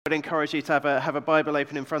would encourage you to have a Bible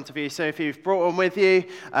open in front of you. So if you've brought one with you,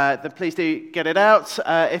 then please do get it out.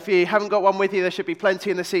 If you haven't got one with you, there should be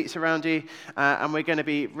plenty in the seats around you. And we're going to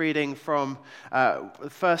be reading from the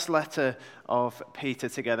first letter of Peter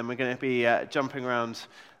together. And we're going to be jumping around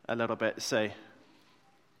a little bit. So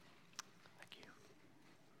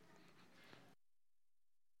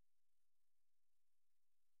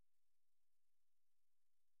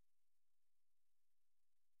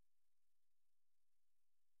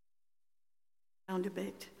a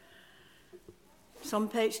bit. It's on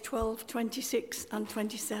page 12, 26 and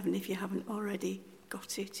 27 if you haven't already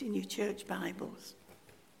got it in your church Bibles.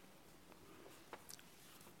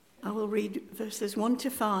 I will read verses 1 to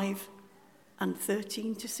 5 and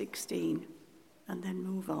 13 to 16 and then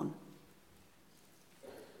move on.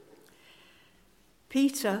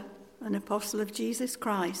 Peter, an apostle of Jesus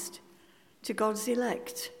Christ, to God's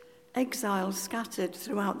elect, exiles scattered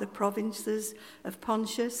throughout the provinces of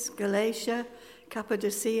Pontus, Galatia,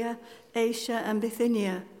 Cappadocia, Asia, and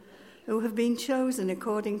Bithynia, who have been chosen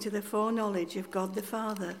according to the foreknowledge of God the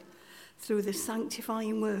Father, through the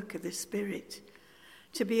sanctifying work of the Spirit,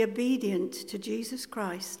 to be obedient to Jesus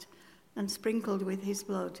Christ and sprinkled with his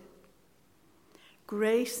blood.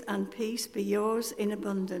 Grace and peace be yours in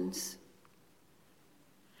abundance.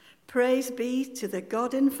 Praise be to the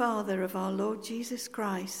God and Father of our Lord Jesus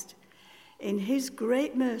Christ. In his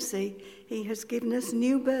great mercy, he has given us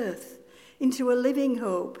new birth into a living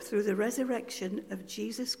hope through the resurrection of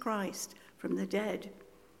Jesus Christ from the dead,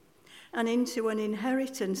 and into an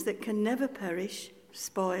inheritance that can never perish,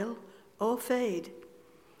 spoil, or fade.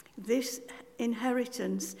 This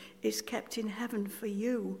inheritance is kept in heaven for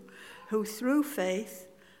you, who through faith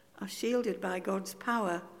are shielded by God's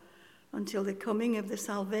power until the coming of the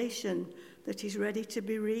salvation that is ready to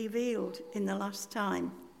be revealed in the last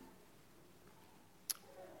time.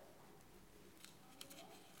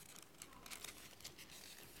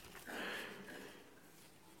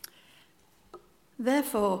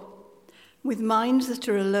 Therefore, with minds that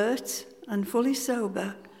are alert and fully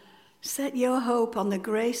sober, set your hope on the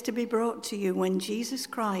grace to be brought to you when Jesus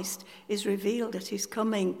Christ is revealed at his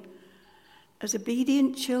coming. As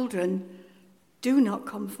obedient children, do not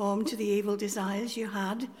conform to the evil desires you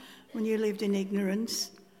had when you lived in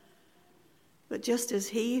ignorance. But just as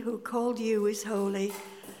he who called you is holy,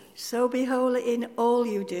 so be holy in all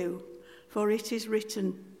you do, for it is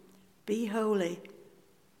written, "Be holy,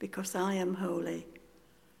 because I am holy."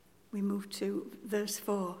 We move to verse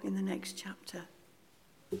 4 in the next chapter.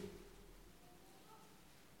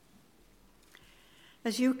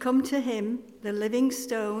 As you come to him, the living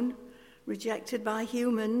stone, rejected by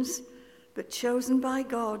humans, but chosen by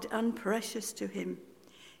God and precious to him,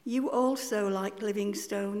 you also, like living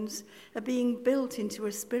stones, are being built into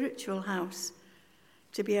a spiritual house,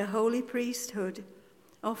 to be a holy priesthood,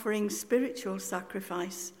 offering spiritual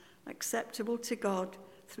sacrifice acceptable to God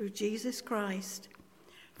through Jesus Christ.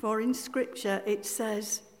 For in Scripture it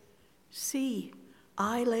says, "See,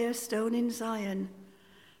 I lay a stone in Zion,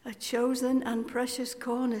 a chosen and precious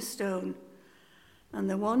cornerstone, and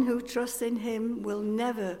the one who trusts in him will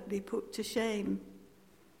never be put to shame."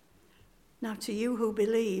 Now to you who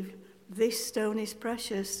believe, this stone is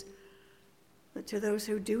precious, but to those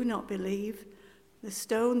who do not believe, the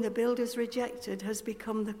stone the builders rejected has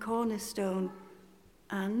become the cornerstone,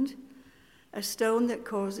 and a stone that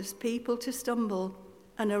causes people to stumble,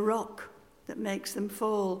 and a rock that makes them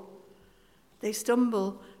fall. They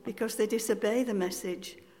stumble because they disobey the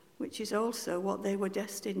message, which is also what they were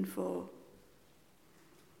destined for.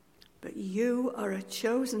 But you are a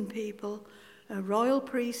chosen people, a royal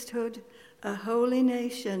priesthood, a holy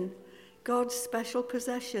nation, God's special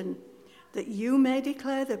possession, that you may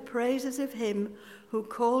declare the praises of him who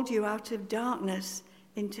called you out of darkness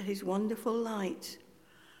into his wonderful light.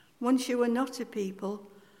 Once you were not a people,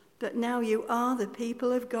 but now you are the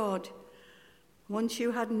people of God. Once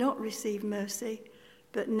you had not received mercy,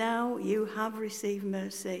 but now you have received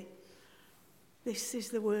mercy. This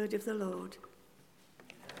is the word of the Lord.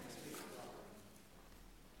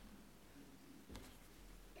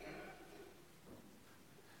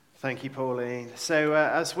 thank you, Pauline. So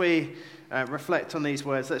as we reflect on these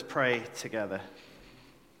words, let's pray together.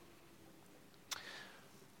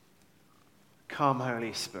 Come,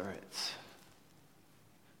 Holy Spirit.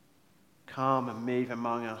 Come and move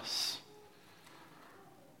among us.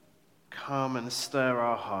 Come and stir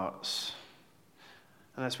our hearts.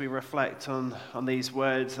 And as we reflect on these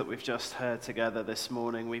words that we've just heard together this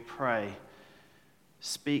morning, we pray,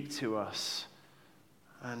 speak to us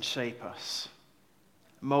and shape us.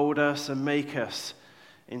 Mold us and make us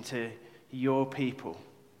into your people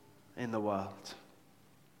in the world.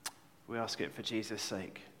 We ask it for Jesus'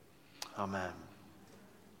 sake. Amen.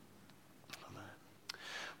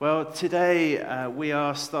 Well, today we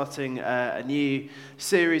are starting a new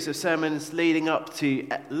series of sermons leading up to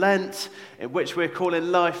Lent, in which we're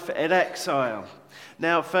calling Life in Exile.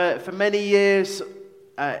 Now, for many years,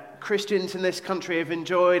 Christians in this country have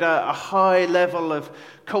enjoyed a high level of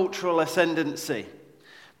cultural ascendancy.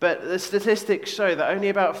 But the statistics show that only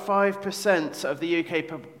about 5% of the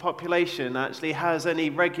UK population actually has any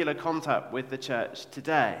regular contact with the church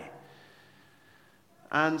today.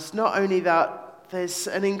 And not only that, there's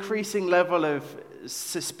an increasing level of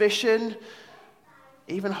suspicion,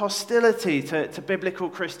 even hostility to biblical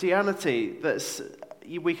Christianity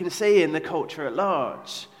we can see in the culture at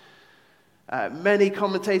large. Many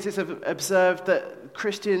commentators have observed that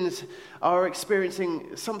Christians are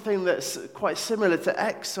experiencing something that's quite similar to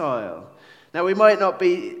exile. Now, we might not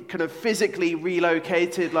be kind of physically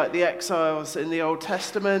relocated like the exiles in the Old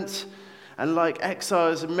Testament and like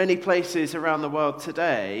exiles in many places around the world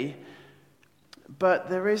today, but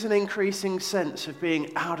there is an increasing sense of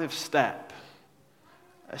being out of step,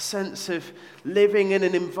 a sense of living in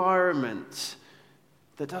an environment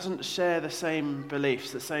that doesn't share the same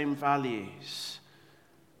beliefs, the same values.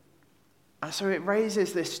 And so it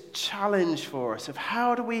raises this challenge for us of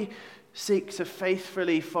how do we seek to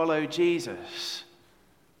faithfully follow Jesus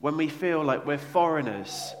when we feel like we're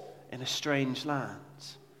foreigners in a strange land?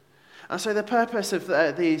 And so the purpose of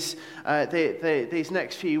these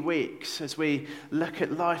next few weeks as we look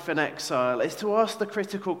at life in exile is to ask the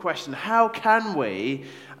critical question, how can we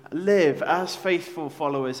live as faithful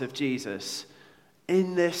followers of Jesus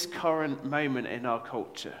in this current moment in our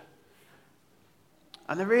culture?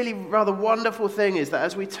 And the really rather wonderful thing is that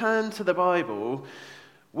as we turn to the Bible,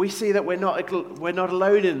 we see that we're not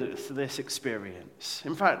alone in this experience.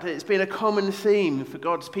 In fact, it's been a common theme for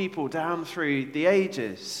God's people down through the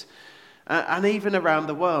ages. And even around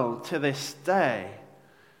the world to this day.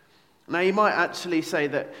 Now, you might actually say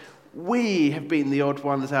that we have been the odd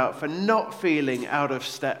ones out for not feeling out of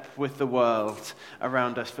step with the world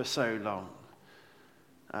around us for so long.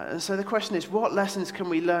 And so the question is, what lessons can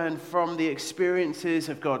we learn from the experiences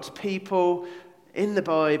of God's people in the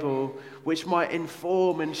Bible, which might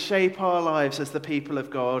inform and shape our lives as the people of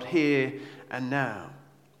God here and now?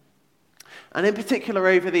 And in particular,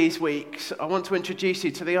 over these weeks, I want to introduce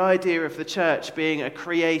you to the idea of the church being a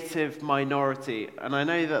creative minority. And I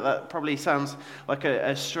know that probably sounds like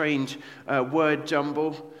a strange word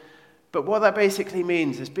jumble. But what that basically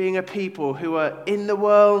means is being a people who are in the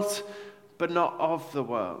world, but not of the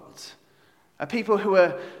world. A people who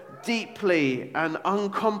are deeply and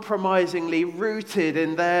uncompromisingly rooted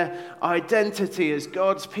in their identity as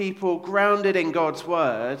God's people, grounded in God's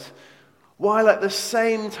word, while at the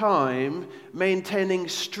same time maintaining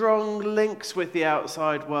strong links with the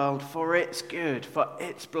outside world for its good, for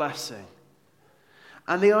its blessing.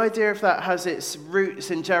 And the idea of that has its roots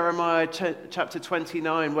in Jeremiah chapter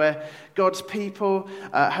 29, where God's people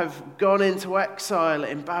have gone into exile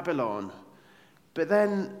in Babylon. But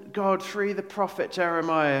then God, through the prophet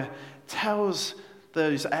Jeremiah, tells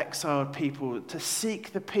those exiled people to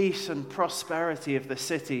seek the peace and prosperity of the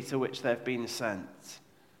city to which they've been sent.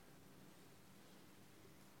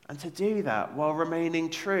 And to do that while remaining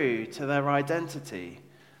true to their identity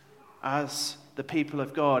as the people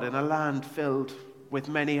of God in a land filled with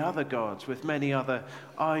many other gods, with many other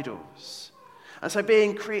idols. And so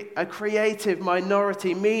being a creative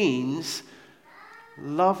minority means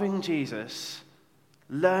loving Jesus,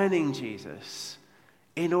 learning Jesus,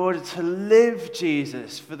 in order to live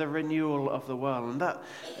Jesus for the renewal of the world. And that,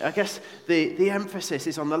 I guess, the emphasis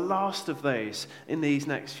is on the last of those in these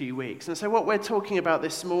next few weeks. And so what we're talking about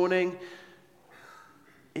this morning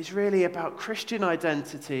is really about Christian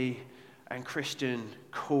identity and Christian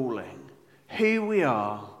calling. Who we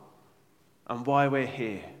are and why we're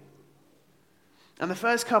here. And the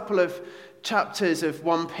first couple of chapters of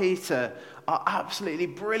 1 Peter are absolutely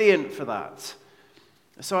brilliant for that.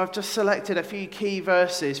 So I've just selected a few key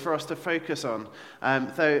verses for us to focus on,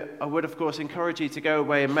 though I would, of course, encourage you to go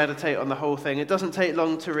away and meditate on the whole thing. It doesn't take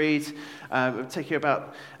long to read. It'll take you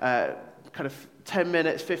about kind of 10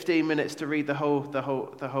 minutes, 15 minutes to read the whole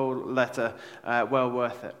letter. Well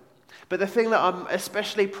worth it. But the thing that I'm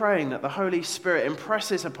especially praying that the Holy Spirit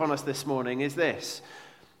impresses upon us this morning is this,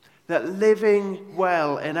 that living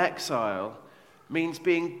well in exile means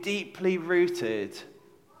being deeply rooted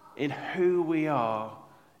in who we are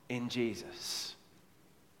in Jesus.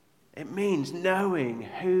 It means knowing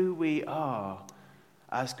who we are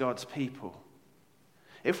as God's people.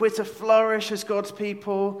 If we're to flourish as God's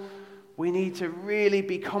people, we need to really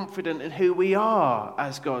be confident in who we are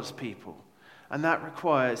as God's people. And that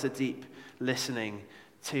requires a deep listening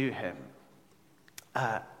to him.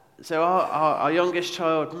 So our youngest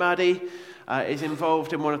child, Maddie, is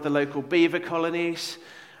involved in one of the local beaver colonies.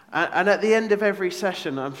 And at the end of every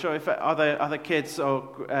session, I'm sure if other kids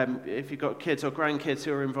or if you've got kids or grandkids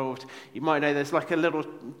who are involved, you might know there's like a little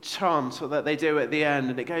chant that they do at the end,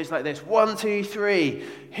 and it goes like this: 1, 2, 3,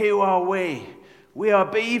 who are we? We are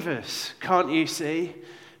beavers, can't you see?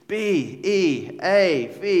 B-E-A-V-E-R-S,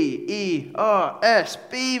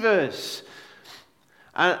 beavers.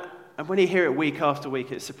 And when you hear it week after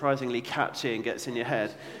week, it's surprisingly catchy and gets in your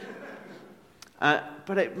head.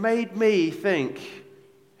 But it made me think,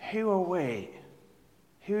 who are we?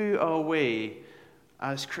 Who are we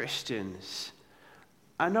as Christians?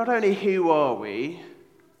 And not only who are we,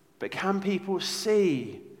 but can people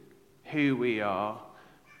see who we are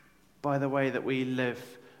by the way that we live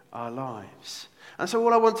our lives? And so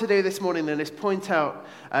all I want to do this morning then is point out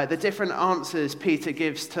the different answers Peter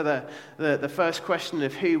gives to the first question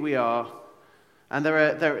of who we are. And there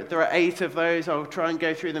are 8 of those. I'll try and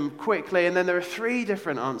go through them quickly. And then there are 3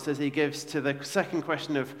 different answers he gives to the second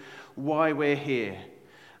question of why we're here.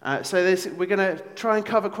 So we're going to try and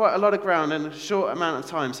cover quite a lot of ground in a short amount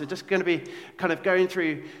of time. So just going to be kind of going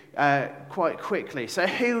through quite quickly. So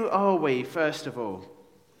who are we, first of all?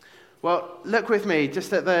 Well, look with me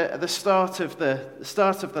just at the start of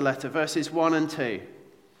the letter, verses 1 and 2.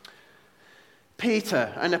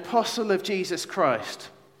 Peter, an apostle of Jesus Christ,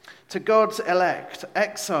 to God's elect,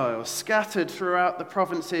 exiles scattered throughout the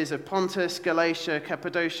provinces of Pontus, Galatia,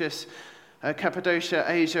 Cappadocia,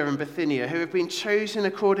 Asia, and Bithynia, who have been chosen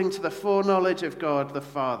according to the foreknowledge of God the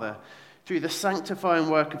Father, through the sanctifying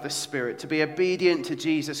work of the Spirit, to be obedient to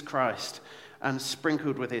Jesus Christ and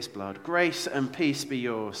sprinkled with his blood. Grace and peace be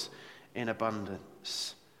yours in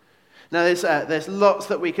abundance. Now, there's lots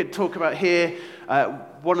that we could talk about here.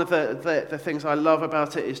 One of the things I love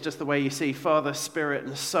about it is just the way you see Father, Spirit,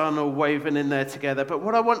 and Son all woven in there together. But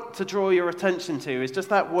what I want to draw your attention to is just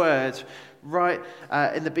that word right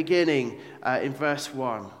in the beginning in verse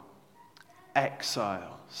 1.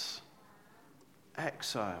 Exiles.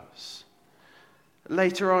 Exiles.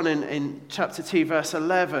 Later on in chapter 2, verse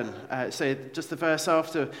 11, so just the verse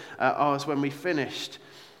after ours when we finished,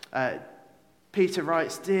 Peter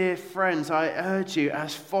writes, "Dear friends, I urge you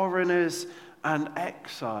as foreigners and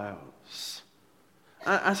exiles."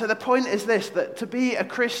 And so the point is this, that to be a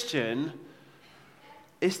Christian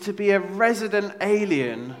is to be a resident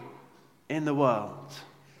alien in the world.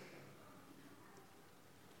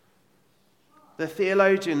 The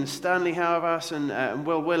theologians Stanley Hauerwas and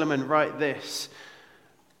Will Willimon write this.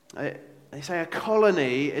 They say a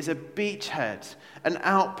colony is a beachhead, an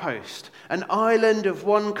outpost, an island of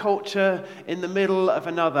one culture in the middle of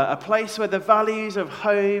another, a place where the values of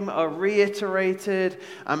home are reiterated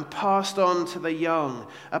and passed on to the young,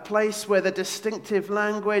 a place where the distinctive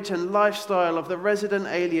language and lifestyle of the resident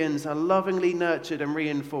aliens are lovingly nurtured and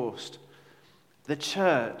reinforced. The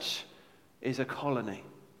church is a colony,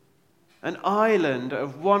 an island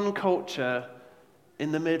of one culture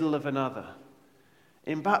in the middle of another.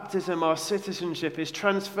 In baptism, our citizenship is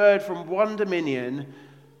transferred from one dominion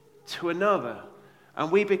to another,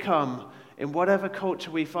 and we become, in whatever culture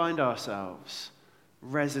we find ourselves,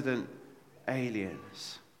 resident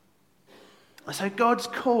aliens. So God's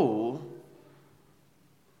call,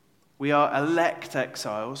 we are elect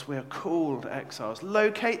exiles, we are called exiles,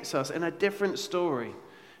 locates us in a different story,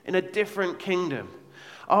 in a different kingdom.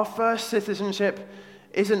 Our first citizenship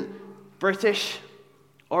isn't British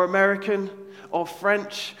or American or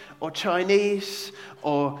French or Chinese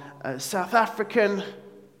or South African.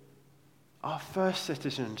 Our first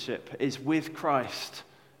citizenship is with Christ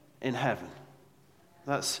in heaven.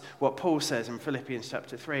 That's what Paul says in Philippians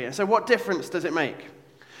chapter 3. And so what difference does it make?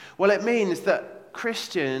 Well, it means that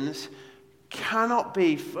Christians cannot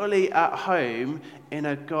be fully at home in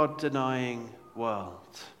a God-denying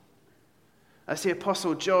world. As the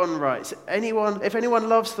Apostle John writes, if anyone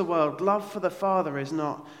loves the world, love for the Father is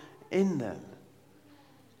not in them.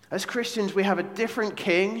 As Christians, we have a different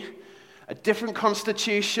king, a different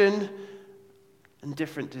constitution, and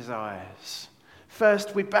different desires.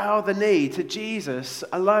 First, we bow the knee to Jesus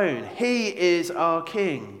alone. He is our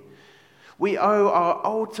king. We owe our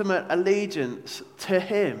ultimate allegiance to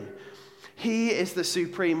him. He is the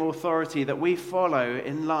supreme authority that we follow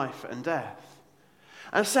in life and death.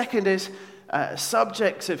 And second is,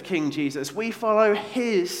 subjects of King Jesus, we follow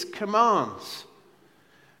his commands.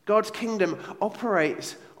 God's kingdom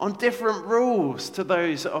operates on different rules to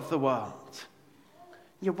those of the world.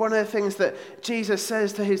 One of the things that Jesus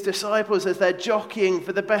says to his disciples as they're jockeying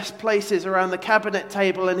for the best places around the cabinet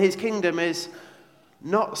table in his kingdom is,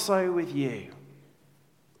 "Not so with you."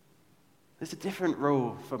 There's a different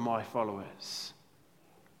rule for my followers.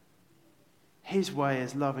 His way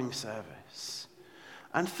is loving service.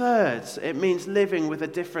 And third, it means living with a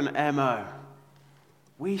different MO.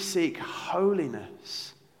 We seek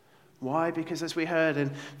holiness. Why? Because as we heard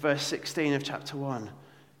in verse 16 of chapter 1,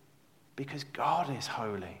 because God is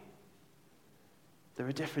holy. There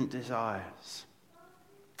are different desires.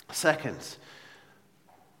 Second,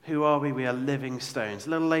 who are we? We are living stones. A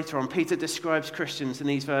little later on, Peter describes Christians in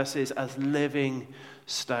these verses as living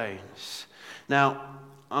stones. Now,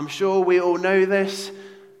 I'm sure we all know this,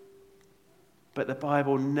 but the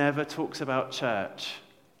Bible never talks about church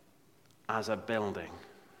as a building.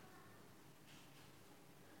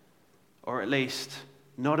 Or at least,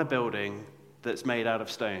 not a building that's made out of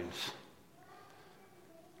stones.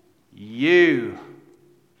 You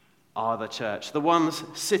are the church. The ones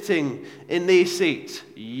sitting in these seats,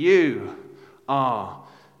 you are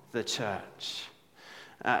the church.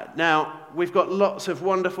 Now, we've got lots of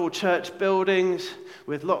wonderful church buildings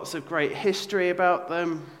with lots of great history about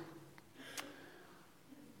them.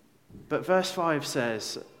 But verse 5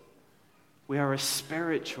 says, we are a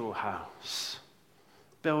spiritual house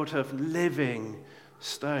built of living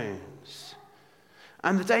stones.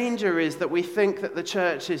 And the danger is that we think that the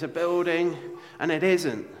church is a building, and it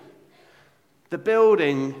isn't. The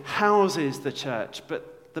building houses the church,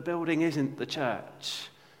 but the building isn't the church.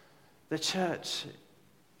 The church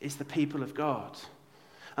is the people of God.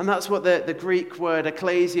 And that's what the Greek word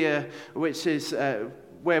ecclesia, which is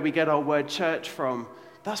where we get our word church from,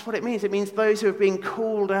 that's what it means. It means those who have been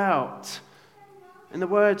called out. In the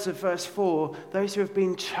words of verse 4, those who have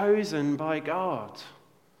been chosen by God.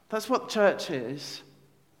 That's what church is.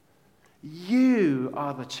 You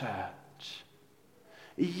are the church.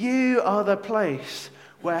 You are the place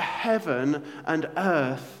where heaven and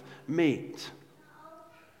earth meet.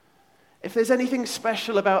 If there's anything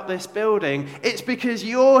special about this building, it's because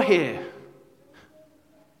you're here.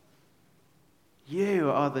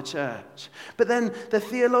 You are the church. But then the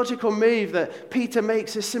theological move that Peter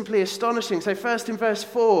makes is simply astonishing. So first in verse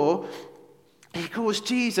 4, he calls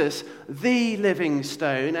Jesus the living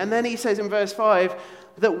stone. And then he says in verse 5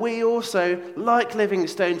 that we also, like living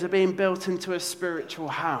stones, are being built into a spiritual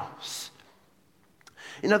house.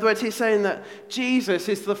 In other words, he's saying that Jesus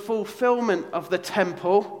is the fulfillment of the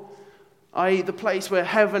temple, i.e. the place where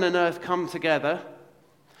heaven and earth come together.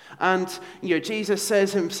 And, Jesus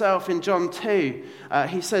says himself in John 2,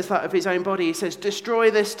 he says that of his own body. He says,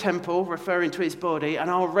 destroy this temple, referring to his body,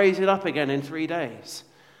 and I'll raise it up again in 3 days.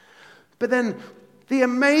 But then the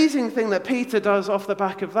amazing thing that Peter does off the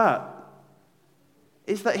back of that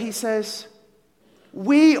is that he says,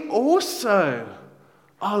 we also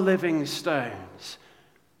are living stones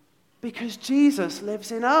because Jesus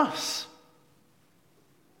lives in us.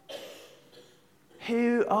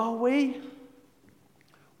 Who are we?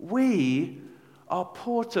 We are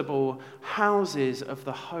portable houses of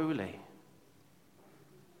the holy.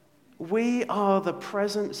 We are the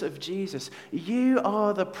presence of Jesus. You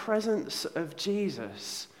are the presence of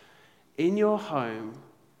Jesus in your home,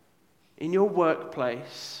 in your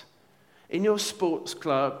workplace, in your sports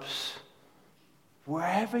clubs,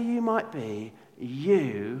 wherever you might be,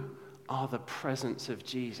 you are the presence of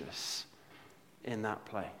Jesus in that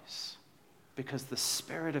place because the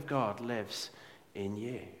Spirit of God lives in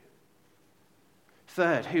you.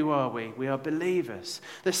 Third, who are we? We are believers.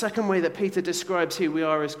 The second way that Peter describes who we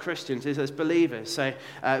are as Christians is as believers. So,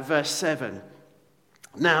 verse 7.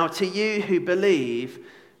 Now, to you who believe,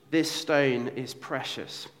 this stone is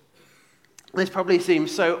precious. This probably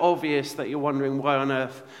seems so obvious that you're wondering why on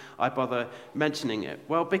earth I bother mentioning it.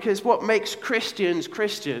 Well, because what makes Christians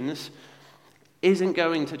Christians isn't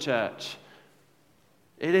going to church.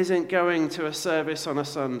 It isn't going to a service on a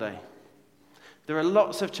Sunday. There are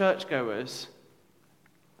lots of churchgoers,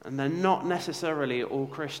 and they're not necessarily all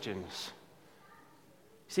Christians.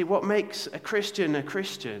 See, what makes a Christian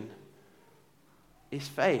is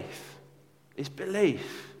faith, is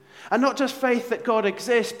belief. And not just faith that God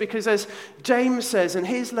exists, because as James says in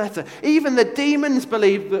his letter, even the demons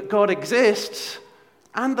believe that God exists,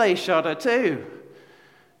 and they shudder too.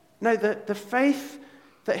 No, the faith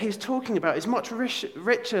that he's talking about is much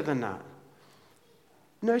richer than that.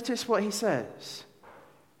 Notice what he says.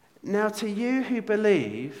 Now to you who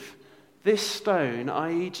believe, this stone,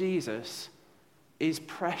 i.e. Jesus, is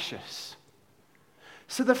precious.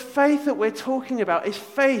 So the faith that we're talking about is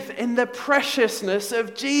faith in the preciousness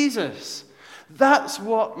of Jesus. That's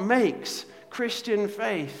what makes Christian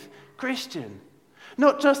faith Christian.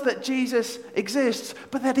 Not just that Jesus exists,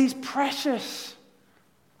 but that he's precious.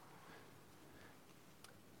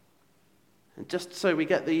 And just so we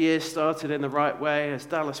get the year started in the right way, as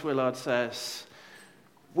Dallas Willard says,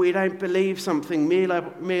 we don't believe something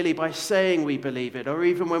merely by saying we believe it, or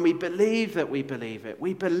even when we believe that we believe it.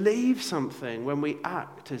 We believe something when we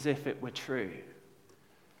act as if it were true.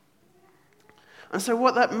 And so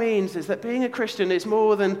what that means is that being a Christian is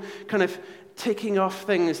more than kind of ticking off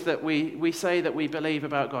things that we say that we believe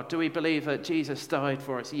about God. Do we believe that Jesus died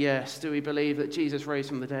for us? Yes. Do we believe that Jesus rose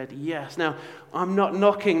from the dead? Yes. Now, I'm not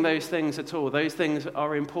knocking those things at all. Those things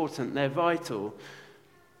are important. They're vital.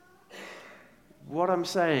 What I'm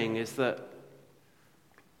saying is that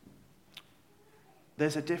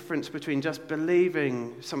there's a difference between just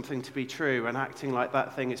believing something to be true and acting like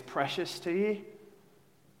that thing is precious to you.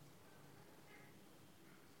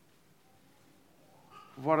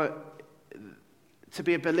 To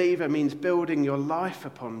be a believer means building your life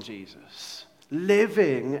upon Jesus,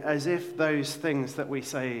 living as if those things that we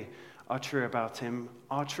say are true about him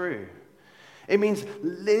are true. It means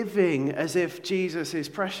living as if Jesus is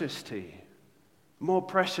precious to you, more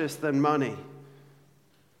precious than money,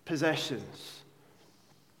 possessions.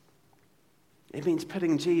 It means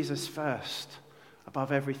putting Jesus first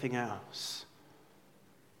above everything else.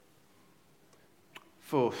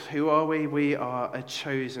 Fourth, who are we? We are a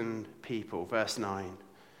chosen people. Verse 9.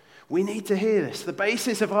 We need to hear this. The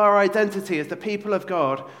basis of our identity as the people of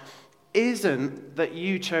God isn't that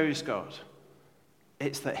you chose God.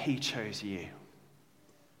 It's that he chose you.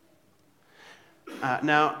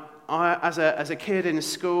 Now, as a kid in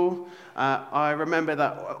school, I remember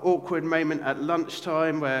that awkward moment at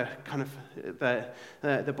lunchtime where kind of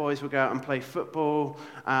the boys would go out and play football,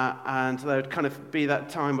 and there would kind of be that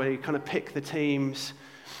time where you kind of pick the teams.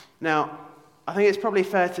 Now, I think it's probably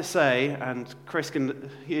fair to say, and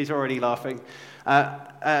he's already laughing,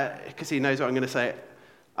 because he knows what I'm going to say.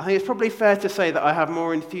 I think it's probably fair to say that I have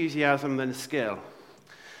more enthusiasm than skill.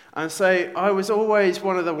 And so I was always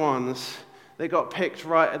one of the ones that got picked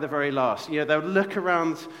right at the very last. You know, they would look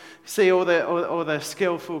around, see all the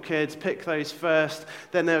skillful kids, pick those first.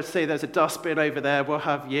 Then they would say, there's a dustbin over there, we'll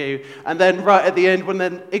have you. And then right at the end, when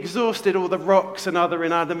they'd exhausted all the rocks and other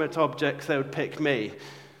inanimate objects, they would pick me.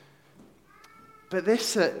 But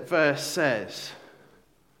this verse says,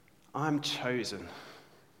 I'm chosen.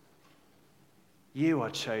 You are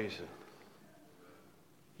chosen.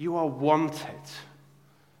 You are wanted.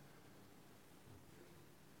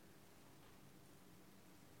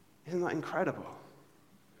 Isn't that incredible?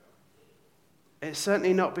 It's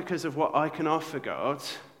certainly not because of what I can offer God,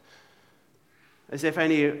 as if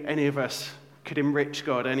any of us could enrich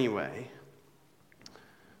God anyway.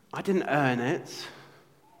 I didn't earn it.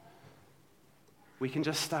 We can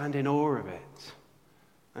just stand in awe of it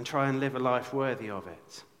and try and live a life worthy of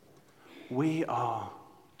it. We are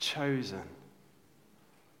chosen.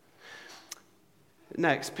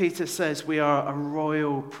 Next, Peter says we are a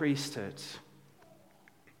royal priesthood.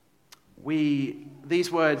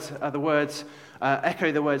 These words are the words,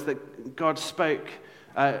 echo the words that God spoke,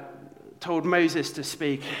 told Moses to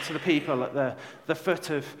speak to the people at the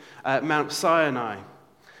foot of Mount Sinai.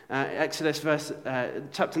 Exodus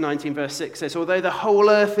chapter 19, verse 6 says, although the whole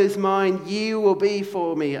earth is mine, you will be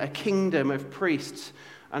for me a kingdom of priests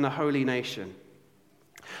and a holy nation.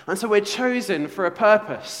 And so we're chosen for a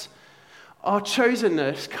purpose. Our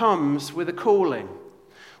chosenness comes with a calling.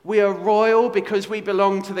 We are royal because we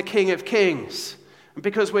belong to the King of Kings, and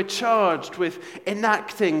because we're charged with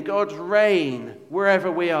enacting God's reign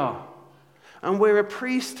wherever we are. And we're a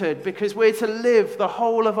priesthood because we're to live the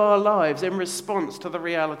whole of our lives in response to the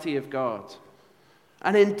reality of God.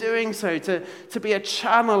 And in doing so, to be a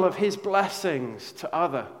channel of his blessings to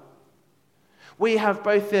others. We have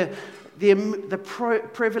both the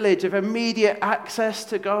privilege of immediate access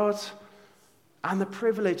to God and the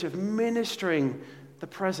privilege of ministering the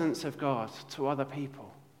presence of God to other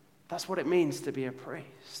people. That's what it means to be a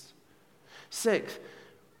priest. Sixth,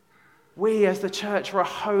 we as the church are a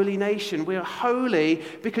holy nation. We are holy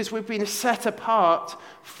because we've been set apart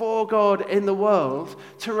for God in the world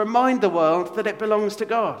to remind the world that it belongs to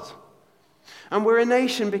God. And we're a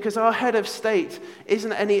nation because our head of state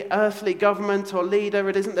isn't any earthly government or leader.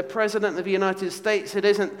 It isn't the President of the United States. It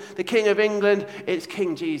isn't the King of England. It's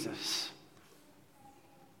King Jesus.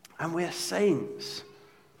 And we're saints.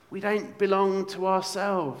 We don't belong to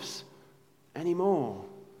ourselves anymore.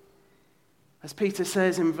 As Peter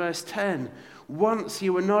says in verse 10, once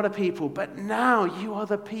you were not a people, but now you are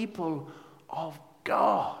the people of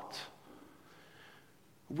God.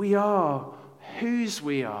 We are whose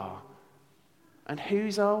we are. And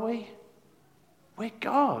whose are we? We're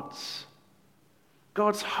God's.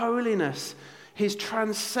 God's holiness, his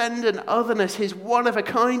transcendent otherness, his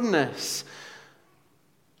one-of-a-kindness.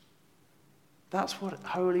 That's what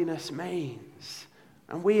holiness means.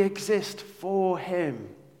 And we exist for him.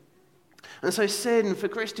 And so sin for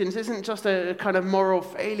Christians isn't just a kind of moral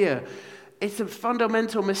failure. It's a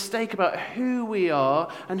fundamental mistake about who we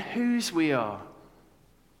are and whose we are.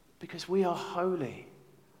 Because we are holy.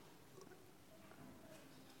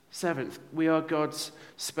 Seventh, we are God's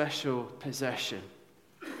special possession.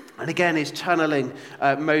 And again, he's channeling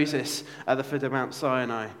Moses at the foot of Mount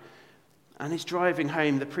Sinai. And he's driving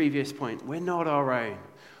home the previous point. We're not our own.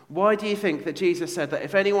 Why do you think that Jesus said that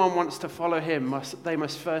if anyone wants to follow him, they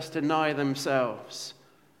must first deny themselves?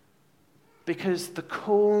 Because the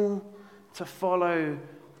call to follow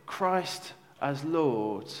Christ as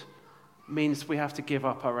Lord means we have to give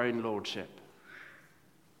up our own lordship.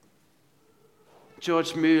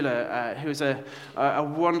 George Mueller, who was a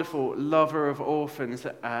wonderful lover of orphans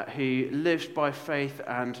who lived by faith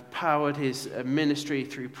and powered his ministry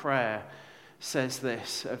through prayer, says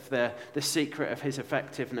this of the secret of his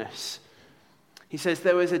effectiveness. He says,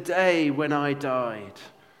 "There was a day when I died,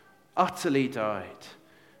 utterly died.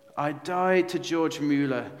 I died to George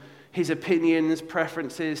Mueller, his opinions,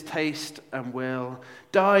 preferences, taste and will.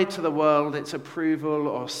 Died to the world, its approval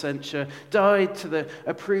or censure. Died to the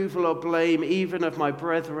approval or blame even of my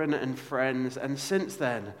brethren and friends. And since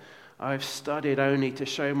then, I've studied only to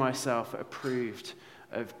show myself approved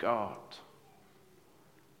of God."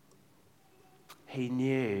 He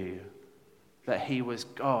knew that he was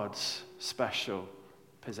God's special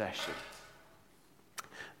possession.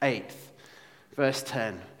 Eighth, verse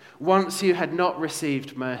 10. "Once you had not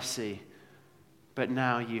received mercy, but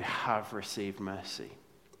now you have received mercy."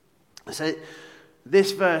 So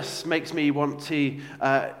this verse makes me want to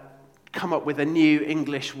come up with a new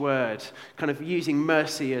English word, kind of using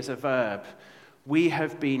mercy as a verb. We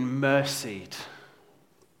have been mercied.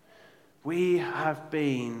 We have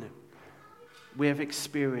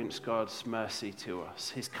experienced God's mercy to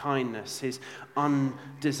us, his kindness, his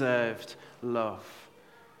undeserved love.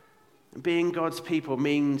 Being God's people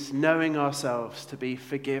means knowing ourselves to be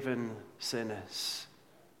forgiven sinners.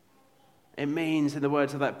 It means, in the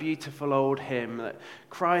words of that beautiful old hymn, that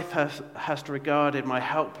Christ has regarded my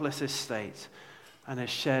helpless estate and has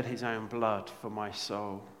shed his own blood for my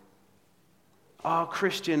soul. Our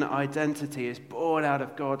Christian identity is born out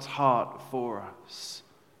of God's heart for us.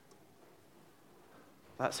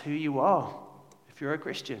 That's who you are if you're a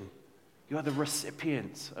Christian. You are the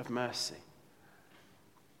recipient of mercy.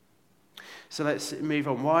 So let's move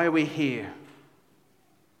on. Why are we here?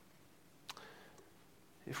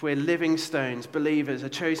 If we're living stones, believers, a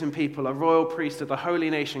chosen people, a royal priesthood, a holy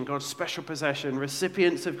nation, God's special possession,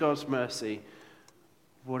 recipients of God's mercy,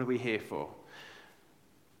 what are we here for?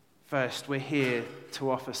 First, we're here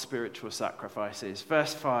to offer spiritual sacrifices.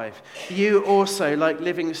 Verse 5, "You also, like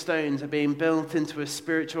living stones, are being built into a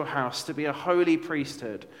spiritual house to be a holy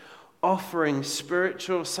priesthood, offering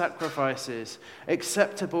spiritual sacrifices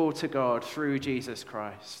acceptable to God through Jesus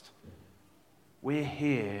Christ." We're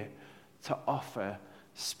here to offer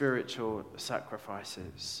spiritual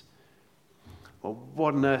sacrifices. Well,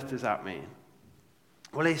 what on earth does that mean?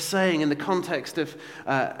 Well, he's saying this in the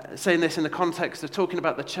context of talking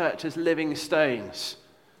about the church as living stones.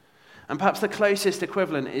 And perhaps the closest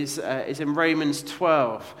equivalent is in Romans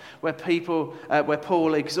 12, where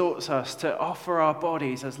Paul exhorts us to offer our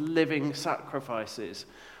bodies as living sacrifices,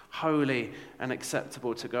 holy and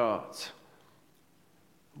acceptable to God.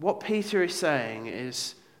 What Peter is saying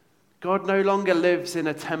is, God no longer lives in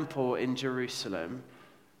a temple in Jerusalem,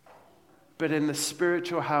 but in the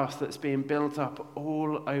spiritual house that's being built up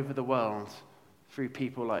all over the world through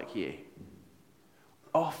people like you.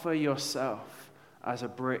 Offer yourself as a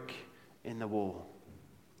brick in the wall.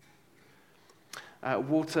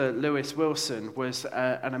 Walter Lewis Wilson was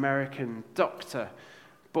an American doctor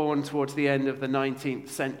born towards the end of the 19th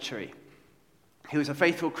century. He was a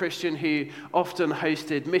faithful Christian who often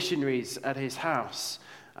hosted missionaries at his house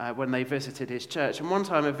when they visited his church. And one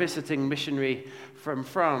time a visiting missionary from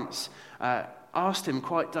France asked him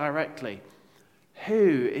quite directly,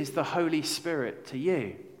 "Who is the Holy Spirit to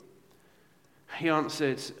you?" He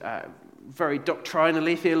answered very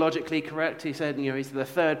doctrinally, theologically correct. He said, he's the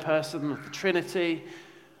third person of the Trinity,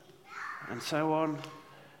 and so on.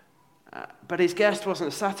 But his guest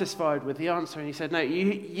wasn't satisfied with the answer, and he said, "No,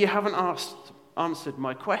 you haven't answered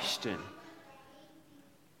my question.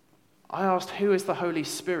 I asked, who is the Holy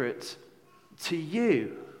Spirit to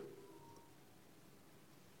you?"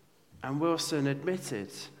 And Wilson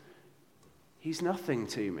admitted, "He's nothing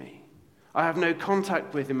to me. I have no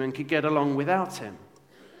contact with him and could get along without him."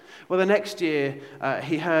 Well, the next year,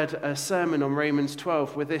 he heard a sermon on Romans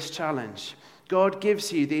 12 with this challenge: God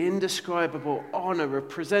gives you the indescribable honor of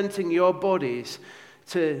presenting your bodies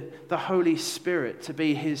to the Holy Spirit to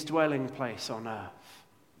be his dwelling place on earth.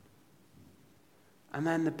 And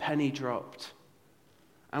then the penny dropped.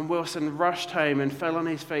 And Wilson rushed home and fell on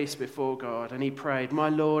his face before God, and he prayed, "My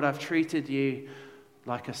Lord, I've treated you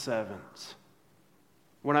like a servant.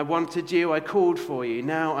 When I wanted you, I called for you.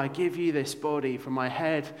 Now I give you this body from my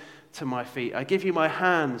head to my feet. I give you my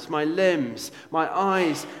hands, my limbs, my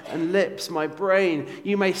eyes and lips, my brain.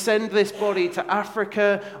 You may send this body to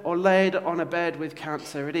Africa or lay it on a bed with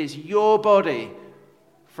cancer. It is your body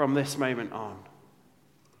from this moment on."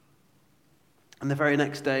 And the very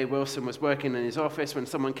next day, Wilson was working in his office when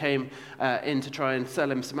someone came in to try and sell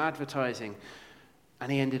him some advertising.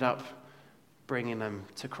 And he ended up bringing them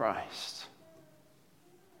to Christ.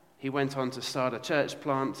 He went on to start a church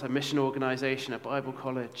plant, a mission organization, a Bible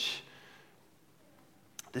college.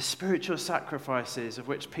 The spiritual sacrifices of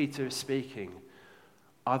which Peter is speaking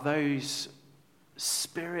are those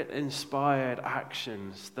Spirit-inspired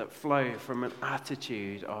actions that flow from an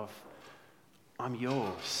attitude of, I'm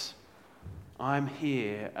yours. I'm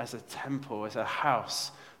here as a temple, as a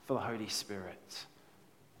house for the Holy Spirit.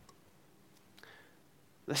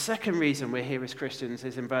 The second reason we're here as Christians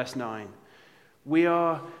is in verse 9. We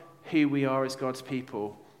are who we are as God's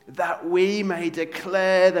people, that we may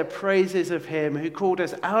declare the praises of him who called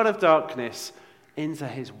us out of darkness into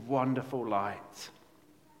his wonderful light.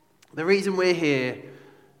 The reason we're here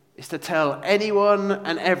is to tell anyone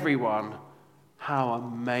and everyone how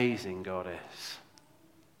amazing God is.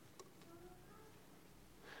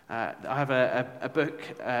 I have a book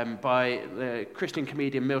by the Christian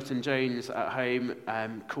comedian Milton Jones at home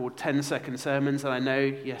called 10-Second Sermons. And I know,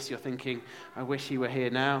 yes, you're thinking, I wish he were here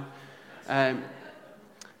now.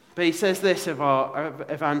 But he says this of our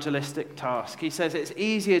evangelistic task. He says it's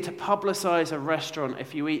easier to publicize a restaurant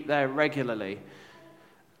if you eat there regularly.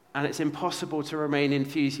 And it's impossible to remain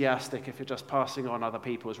enthusiastic if you're just passing on other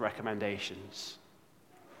people's recommendations.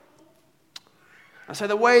 And so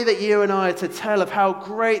the way that you and I are to tell of how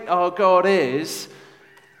great our God is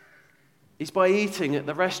by eating at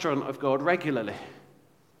the restaurant of God regularly.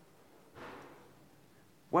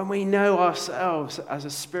 When we know ourselves as a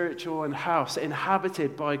spiritual house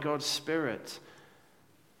inhabited by God's Spirit,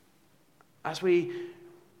 as we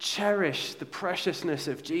cherish the preciousness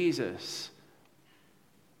of Jesus,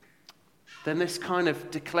 then this kind of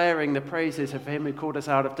declaring the praises of him who called us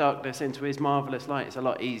out of darkness into his marvelous light is a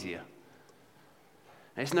lot easier.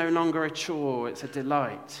 It's no longer a chore, it's a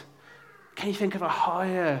delight. Can you think of a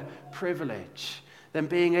higher privilege than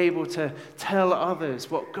being able to tell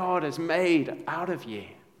others what God has made out of you,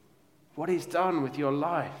 what he's done with your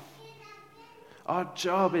life? Our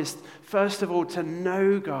job is, first of all, to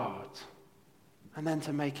know God and then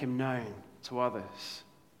to make him known to others.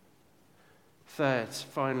 Third,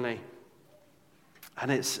 finally,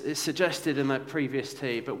 and it's suggested in that previous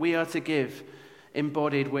T, but we are to give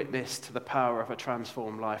embodied witness to the power of a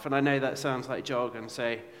transformed life. And I know that sounds like jargon,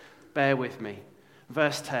 so bear with me.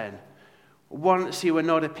 Verse 10, once you were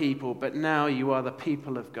not a people, but now you are the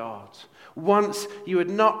people of God. Once you had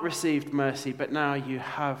not received mercy, but now you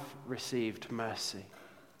have received mercy.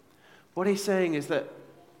 What he's saying is that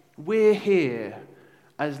we're here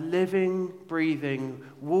as living, breathing,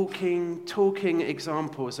 walking, talking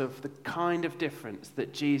examples of the kind of difference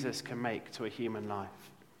that Jesus can make to a human life.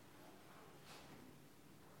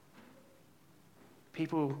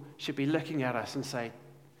 People should be looking at us and say,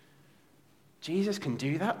 Jesus can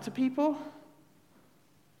do that to people?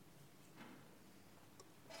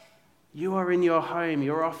 You are in your home,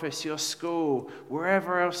 your office, your school,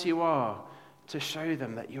 wherever else you are, to show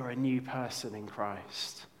them that you're a new person in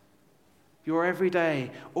Christ. Your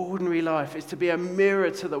everyday, ordinary life is to be a mirror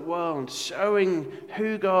to the world, showing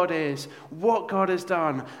who God is, what God has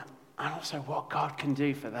done, and also what God can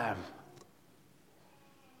do for them.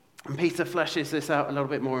 And Peter fleshes this out a little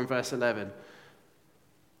bit more in verse 11.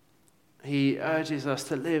 He urges us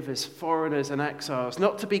to live as foreigners and exiles,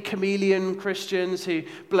 not to be chameleon Christians who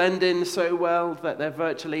blend in so well that they're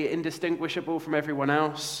virtually indistinguishable from everyone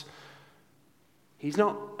else. He's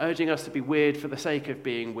not urging us to be weird for the sake of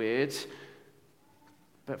being weird,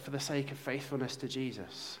 but for the sake of faithfulness to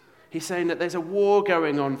Jesus. He's saying that there's a war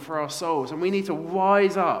going on for our souls, and we need to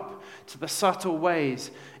wise up to the subtle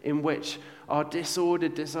ways in which our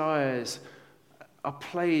disordered desires are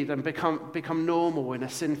played and become normal in a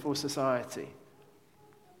sinful society.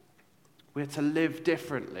 We're to live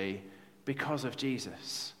differently because of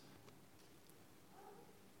Jesus.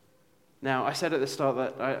 Now, I said at the start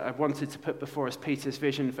that I wanted to put before us Peter's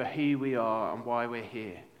vision for who we are and why we're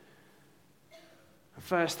here.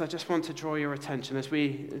 First, I just want to draw your attention as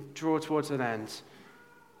we draw towards an end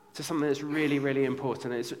to something that's really, really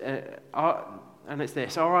important. It's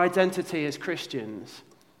this. Our identity as Christians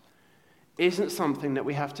isn't something that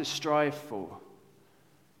we have to strive for.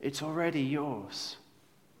 It's already yours.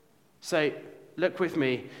 So look with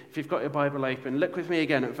me, if you've got your Bible open, look with me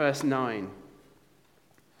again at verse 9.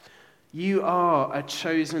 You are a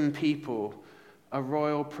chosen people, a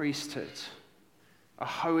royal priesthood, a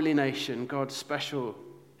holy nation, God's special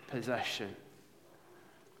possession.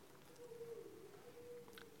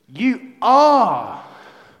 You are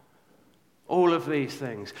all of these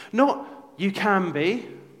things. Not you can be,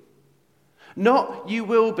 not you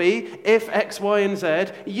will be if X, Y, and Z.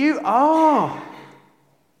 You are.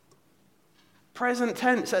 Present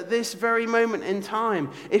tense at this very moment in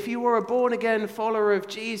time. If you are a born-again follower of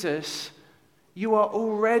Jesus, you are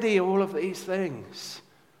already all of these things.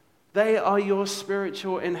 They are your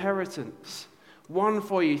spiritual inheritance. Won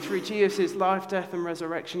for you through Jesus' life, death, and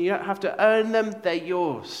resurrection. You don't have to earn them, they're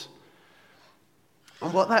yours.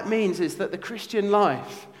 And what that means is that the Christian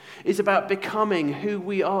life is about becoming who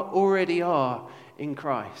we already are in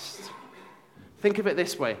Christ. Think of it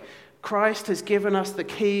this way. Christ has given us the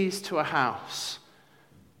keys to a house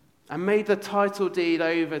and made the title deed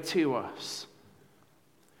over to us.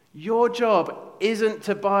 Your job isn't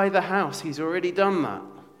to buy the house. He's already done that.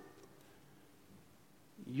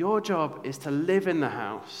 Your job is to live in the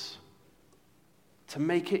house, to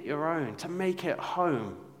make it your own, to make it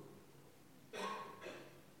home.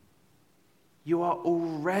 You are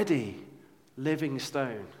already living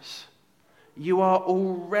stones. You are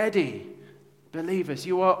already believers.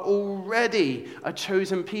 You are already a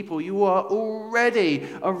chosen people. You are already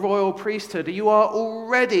a royal priesthood. You are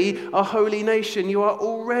already a holy nation. You are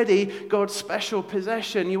already God's special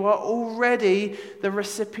possession. You are already the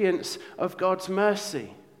recipients of God's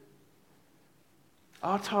mercy.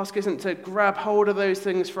 Our task isn't to grab hold of those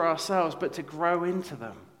things for ourselves, but to grow into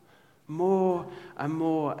them more and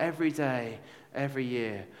more every day, every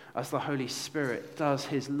year, as the Holy Spirit does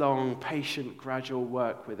his long, patient, gradual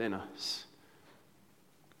work within us.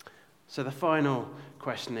 So the final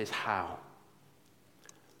question is how?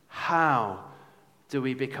 How do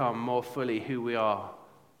we become more fully who we are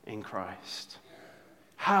in Christ?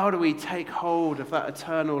 How do we take hold of that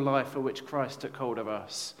eternal life for which Christ took hold of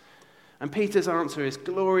us? And Peter's answer is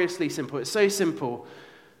gloriously simple. It's so simple,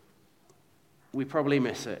 we probably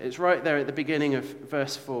miss it. It's right there at the beginning of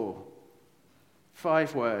verse 4.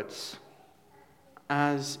 5 words.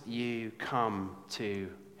 As you come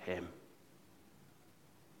to him.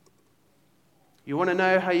 You want to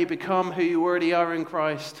know how you become who you already are in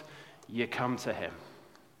Christ? You come to him.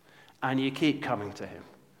 And you keep coming to him.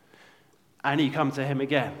 And you come to him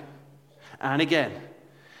again. And again.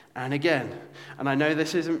 And again. And I know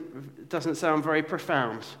this doesn't sound very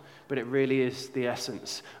profound, but it really is the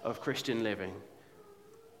essence of Christian living.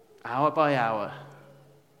 Hour by hour,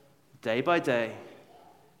 day by day,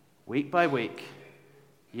 week by week,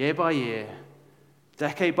 year by year,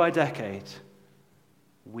 decade by decade,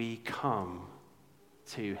 we come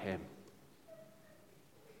to him.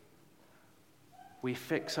 We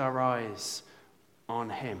fix our eyes on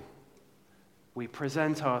him. We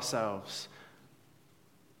present ourselves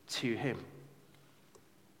to him.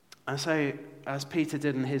 And so, as Peter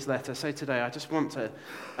did in his letter, so today I just want to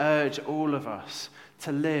urge all of us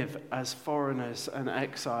to live as foreigners and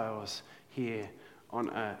exiles here on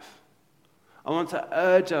earth. I want to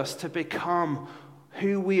urge us to become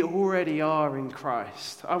who we already are in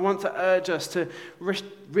Christ. I want to urge us to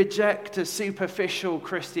reject a superficial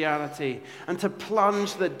Christianity and to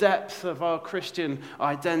plunge the depth of our Christian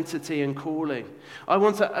identity and calling. I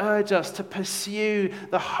want to urge us to pursue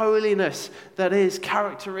the holiness that is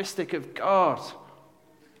characteristic of God.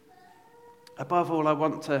 Above all, I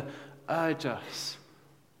want to urge us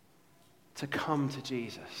to come to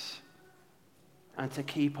Jesus and to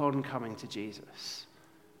keep on coming to Jesus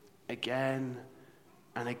again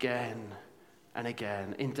and again and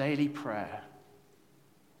again, in daily prayer,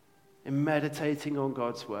 in meditating on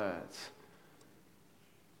God's words,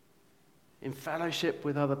 in fellowship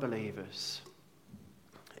with other believers,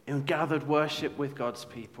 in gathered worship with God's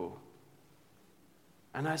people.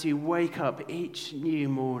 And as you wake up each new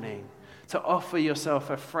morning to offer yourself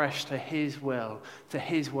afresh to his will, to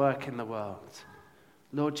his work in the world,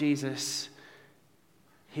 Lord Jesus,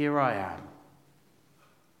 here I am.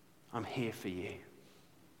 I'm here for you.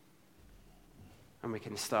 And we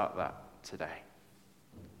can start that today.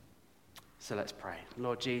 So let's pray.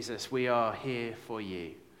 Lord Jesus, we are here for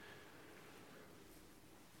you.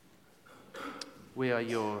 We are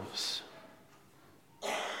yours.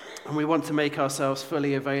 And we want to make ourselves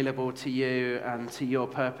fully available to you and to your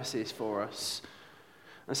purposes for us.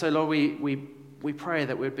 And so, Lord, we pray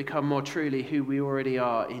that we'd become more truly who we already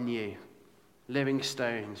are in you. Living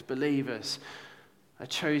stones, believers, a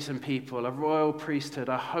chosen people, a royal priesthood,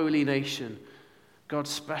 a holy nation, God's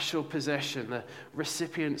special possession, the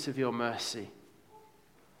recipients of your mercy.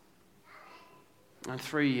 And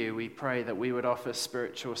through you, we pray that we would offer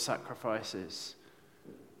spiritual sacrifices.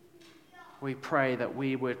 We pray that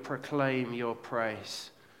we would proclaim your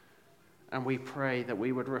praise. And we pray that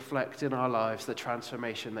we would reflect in our lives the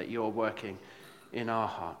transformation that you're working in our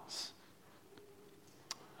hearts.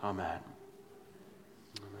 Amen.